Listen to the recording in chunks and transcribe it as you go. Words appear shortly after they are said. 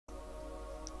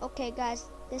Okay guys,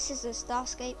 this is a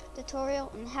starscape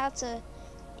tutorial on how to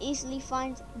easily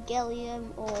find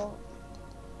gellium, or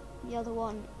the other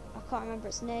one, I can't remember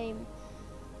its name.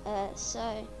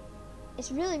 So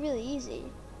it's really easy.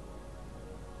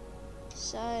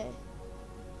 So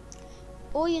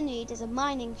all you need is a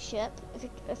mining ship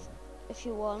if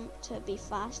you want to be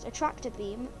fast, a tractor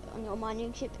beam on your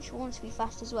mining ship if you want to be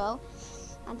fast as well,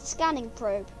 and a scanning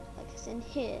probe like it's in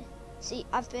here. See,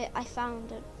 I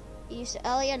found it. I used it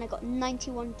earlier and I got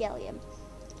 91 gellium.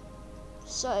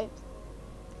 So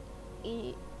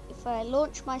if I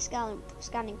launch my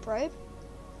scanning probe,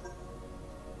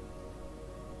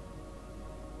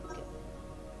 okay.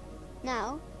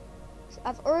 Now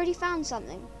I've already found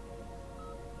something,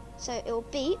 so it will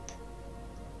beep,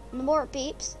 and the more it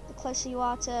beeps, the closer you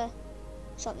are to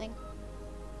something.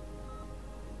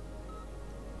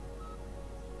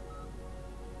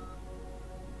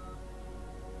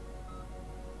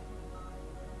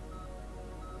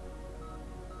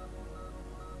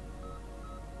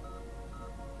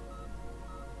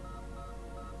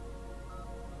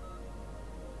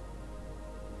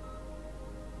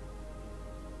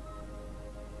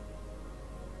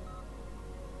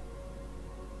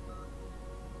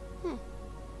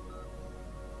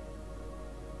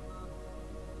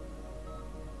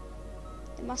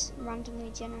 It must randomly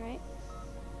generate.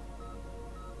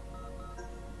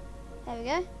 There we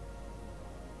go.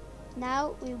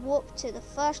 Now we warp to the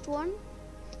first one.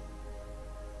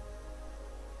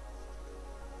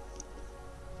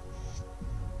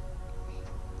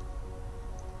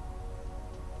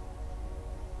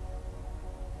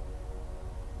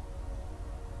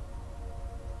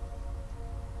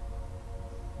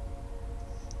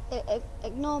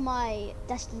 Ignore my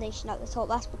destination at the top,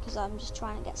 that's because I'm just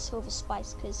trying to get silver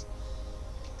spice, because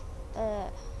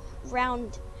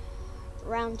round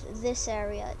this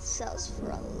area it sells for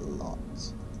a lot.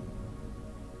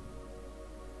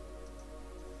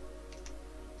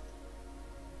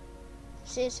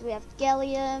 So we have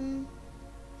gellium,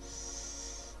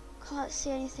 can't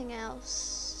see anything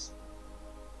else,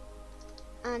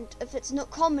 and if it's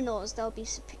not common ores, they'll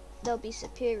be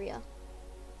superior.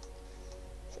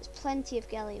 There's plenty of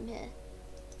gellium here,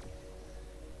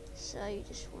 so you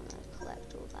just want to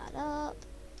collect all that up.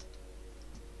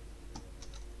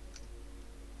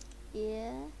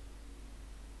 Yeah,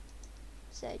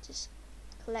 so just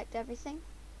collect everything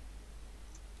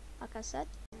like I said.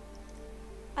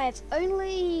 I have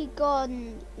only got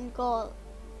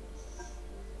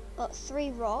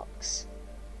 3 rocks,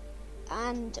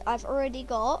 and I've already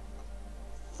got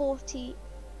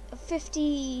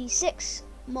 56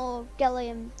 more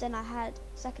gellium than I had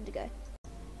a second ago.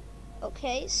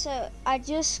 Okay, so I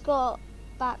just got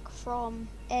back from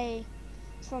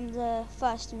the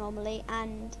first anomaly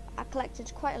and I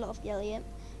collected quite a lot of gellium,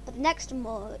 but the next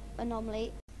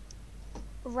anomaly,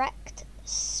 wrecked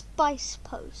spice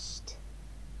post.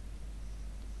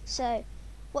 So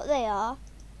what they are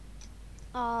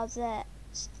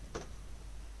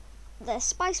they're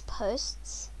spice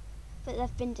posts, but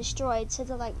they've been destroyed, so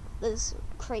they're like, there's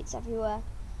crates everywhere,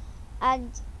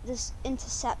 and there's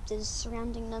interceptors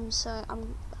surrounding them. So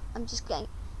I'm just getting.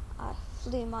 I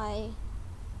flew my.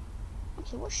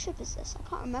 Actually, what ship is this? I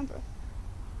can't remember.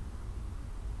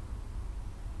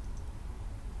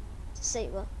 It's a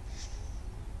saber.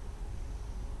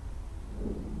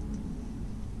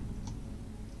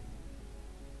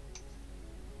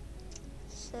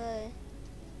 So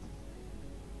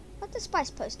where'd the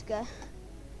spice post go?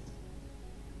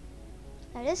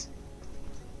 There it is.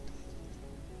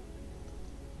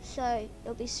 So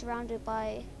it'll be surrounded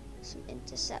by some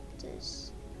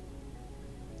interceptors.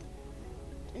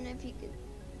 I don't know if you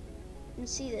can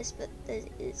see this, but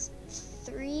there's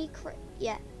 3 crates.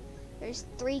 Yeah, there's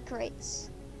 3 crates.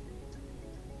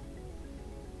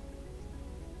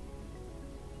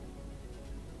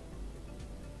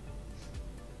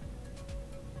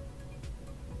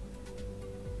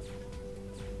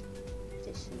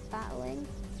 Just some battling.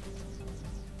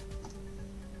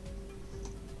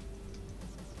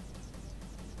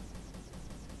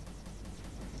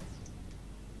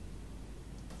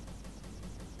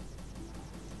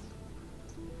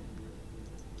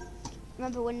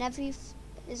 Remember, whenever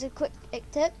is a quick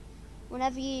tip,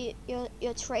 whenever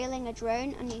you're trailing a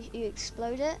drone and you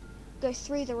explode it, go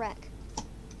through the wreck.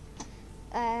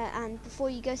 And before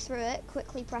you go through it,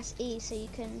 quickly press E so you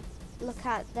can look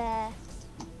at their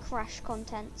crash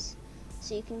contents.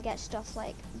 So you can get stuff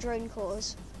like drone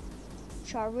cores,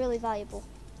 which are really valuable.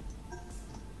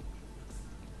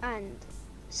 And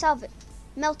salvage,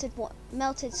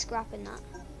 melted scrap in that.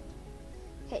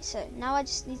 Okay, so now I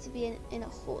just need to be in a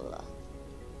hauler.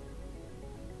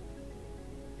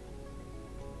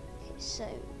 so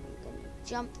I'm gonna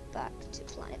jump back to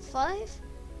planet 5,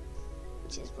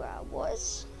 which is where I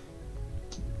was.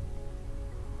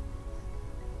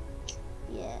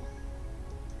 Yeah.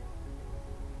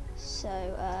 So,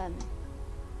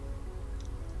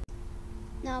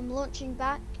 now I'm launching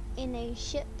back in a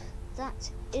ship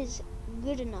that is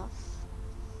good enough.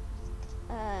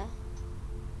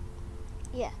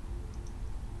 Yeah.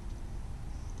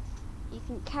 You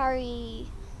can carry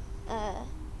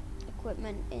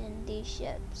equipment in these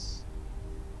ships.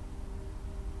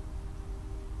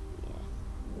 Yeah.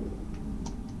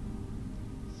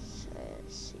 So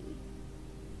let's see.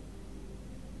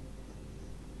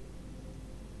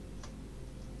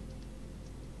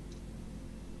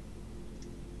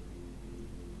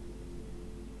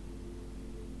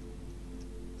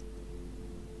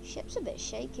 Ship's a bit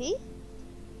shaky.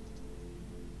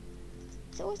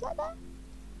 Is it always like that?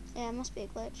 Yeah, it must be a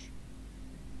glitch.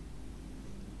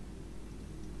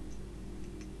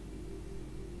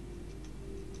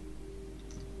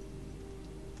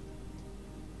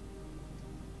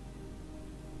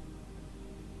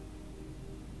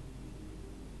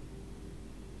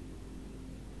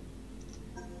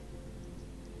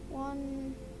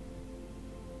 One.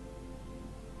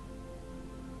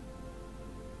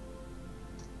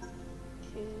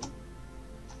 Two.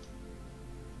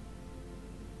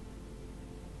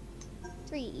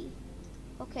 3.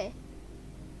 Okay.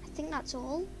 I think that's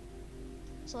all.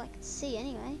 So I can see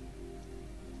anyway.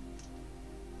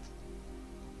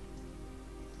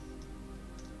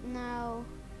 Now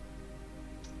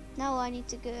all I need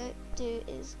to go do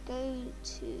is go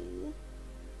to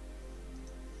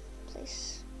a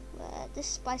place where this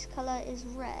spice color is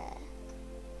rare.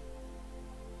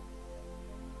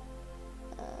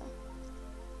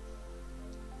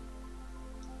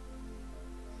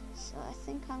 So I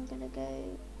think I'm gonna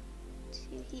go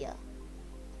to here.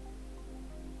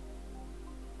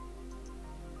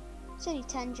 It's only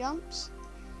 10 jumps.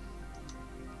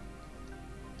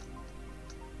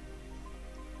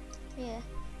 Yeah.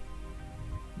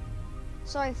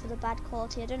 Sorry for the bad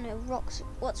quality. I don't know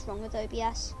what's wrong with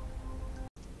OBS.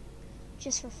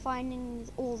 Just refining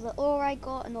all the ore I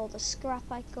got and all the scrap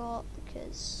I got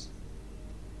because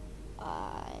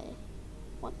I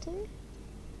want to.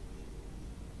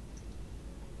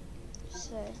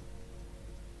 So,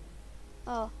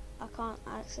 oh, I can't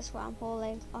access where I'm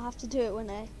hauling. I'll have to do it when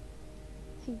I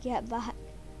get back.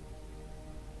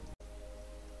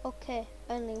 Okay,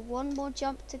 only one more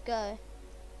jump to go.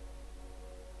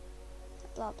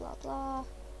 Blah blah blah.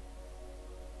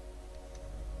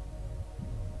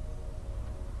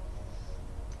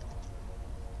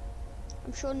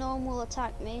 I'm sure no one will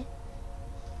attack me,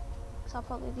 because I'll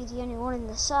probably be the only one in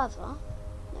the server.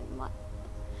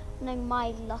 Knowing my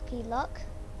lucky luck.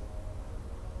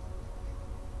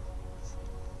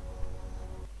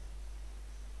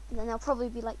 And then there'll probably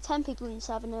be like 10 people in the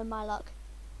server knowing my luck.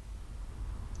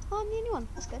 Oh, I'm the only one.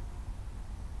 That's good.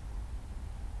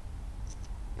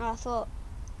 Oh, I thought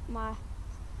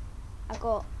I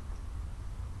got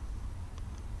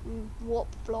warp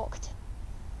blocked.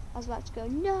 I was about to go,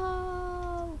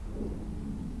 no!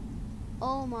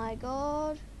 Oh my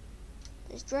god.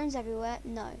 There's drones everywhere.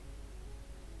 No.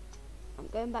 I'm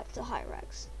going back to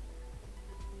Hyrax.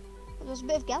 There's a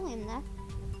bit of gallium there.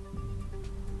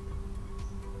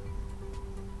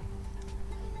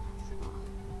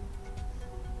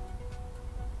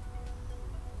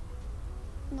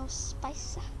 No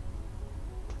spice.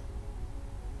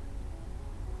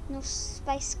 No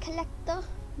spice collector.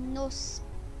 No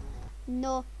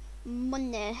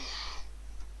money.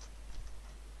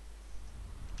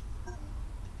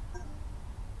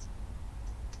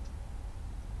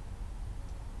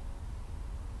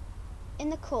 In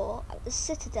the core, at the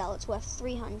Citadel, it's worth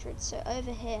 300. So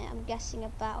over here, I'm guessing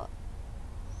about,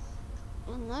 I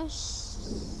don't know,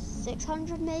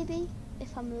 600 maybe,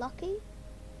 if I'm lucky.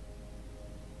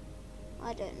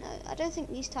 I don't know. I don't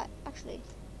think these actually,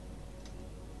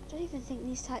 I don't even think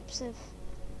these types of,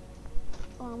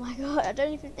 oh my god, I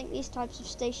don't even think these types of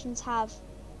stations have,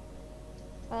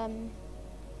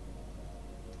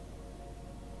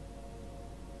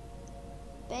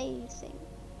 bathing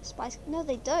spice. No,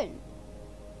 they don't.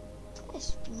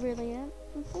 It's really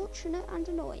unfortunate and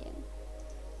annoying.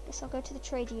 Guess I'll go to the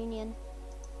trade union.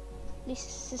 At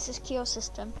least it's a secure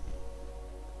system.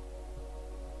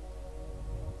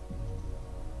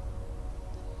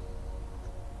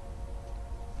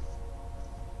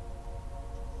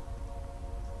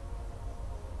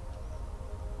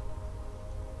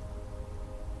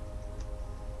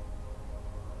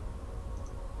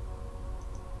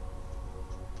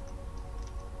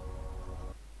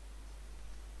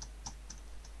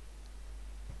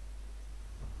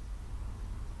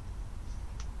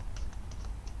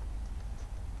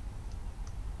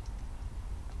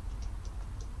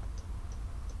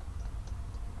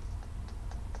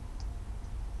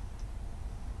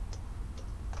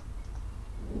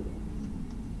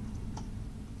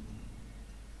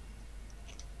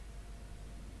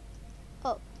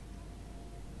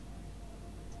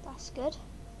 That's good.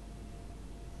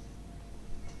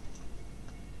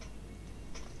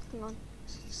 Hang on,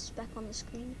 speck on the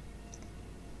screen.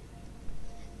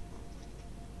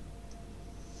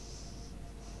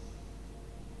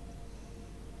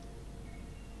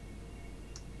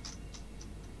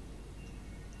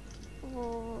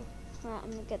 Oh, right,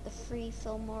 I'm gonna get the free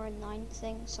Fillmore and 9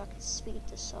 thing so I can speed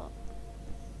this up.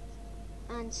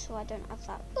 And so I don't have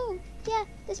that. Oh, yeah,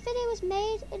 this video was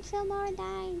made in Fillmore and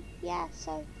 9. Yeah,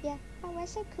 so, yeah. Oh, we're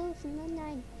so cool from the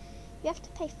 9. You have to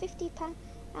pay £50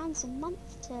 a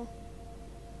month to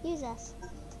use us.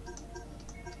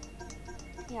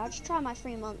 Yeah, I'll just try my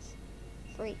free month.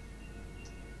 Free.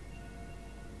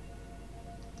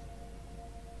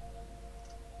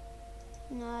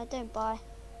 No, I don't buy.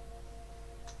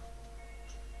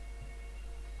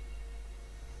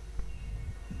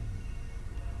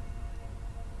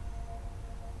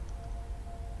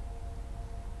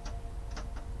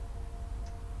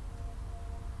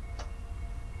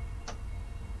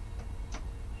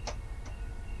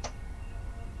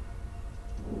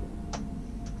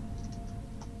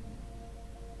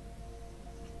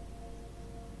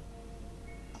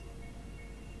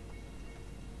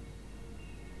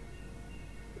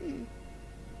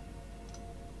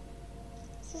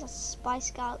 This is a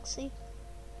spice galaxy.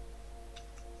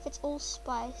 If it's all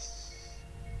spice,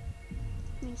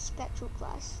 I mean spectral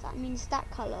class, that means that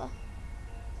colour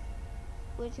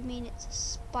would mean it's a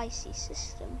spicy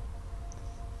system.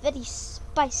 Very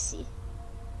spicy.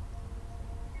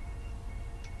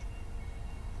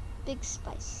 Big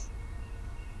spice.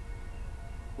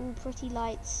 All pretty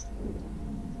lights.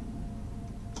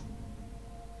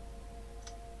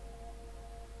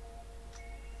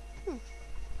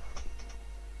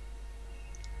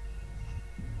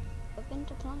 I've been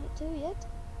to Planet 2 yet?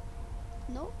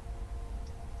 No?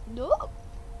 No?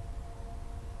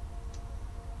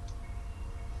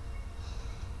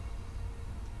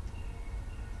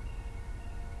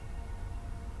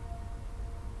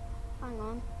 Hang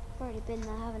on, I've already been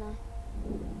there, haven't I?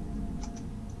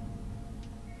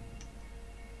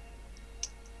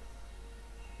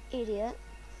 Idiot.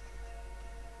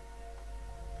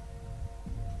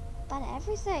 Bad at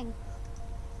everything.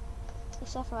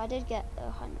 Except for I did get 100%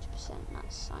 in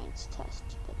that science test,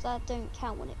 but that don't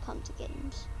count when it comes to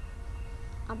games.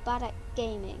 I'm bad at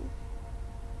gaming.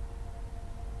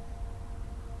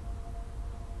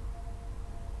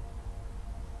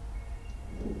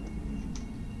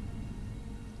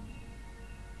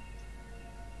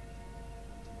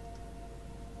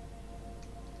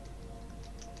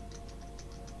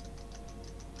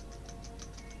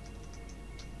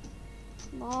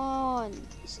 Come on,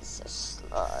 this is so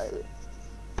slow.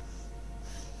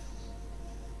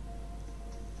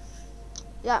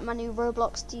 Yeah, my new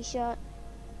Roblox t-shirt.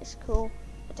 It's cool.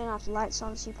 I don't have the lights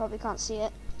on, so you probably can't see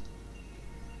it.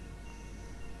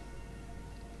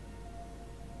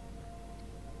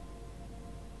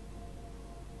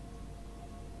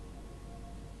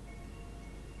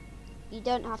 You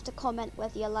don't have to comment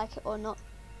whether you like it or not.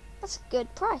 That's a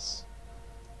good price.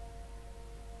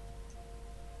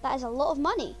 That is a lot of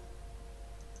money.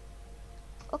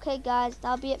 Okay guys,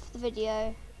 that'll be it for the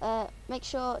video. Make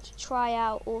sure to try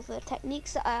out all the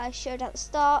techniques that I showed at the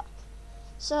start.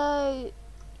 So,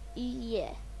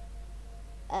 yeah.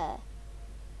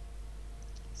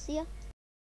 See ya.